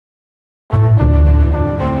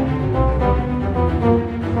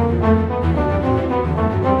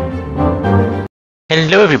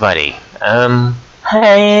Hello everybody.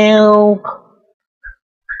 Help!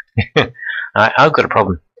 I've got a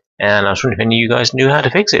problem, and I was wondering if any of you guys knew how to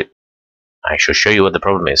fix it. I shall show you what the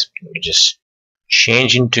problem is. Let me just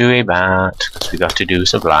change into a bat, because we got to do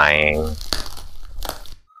some flying.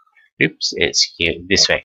 Oops, it's here, this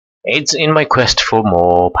way. It's in my quest for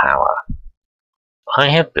more power. I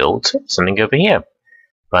have built something over here,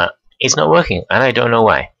 but it's not working, and I don't know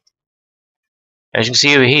why. As you can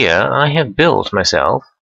see over here, I have built myself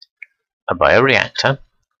a bioreactor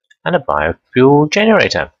and a biofuel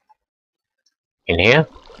generator. In here,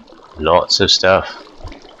 lots of stuff.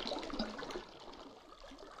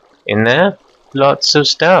 In there, lots of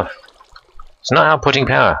stuff. It's not outputting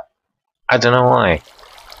power. I don't know why.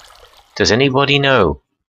 Does anybody know?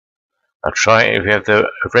 I'll try it. If you have the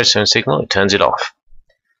redstone signal, it turns it off.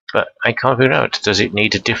 But I can't figure out. Does it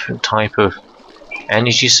need a different type of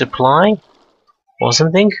energy supply or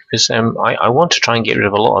something? Because I want to try and get rid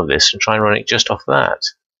of a lot of this and try and run it just off that.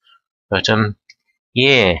 But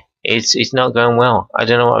yeah, it's not going well. I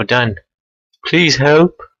don't know what I've done. Please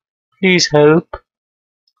help. Please help.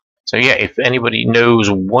 So yeah, if anybody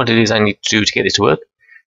knows what it is I need to do to get this to work,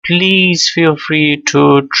 please feel free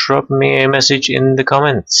to drop me a message in the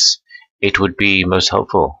comments. It would be most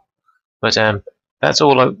helpful. But that's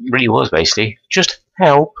all it really was basically. Just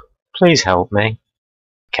help. Please help me.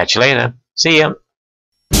 Catch you later. See ya.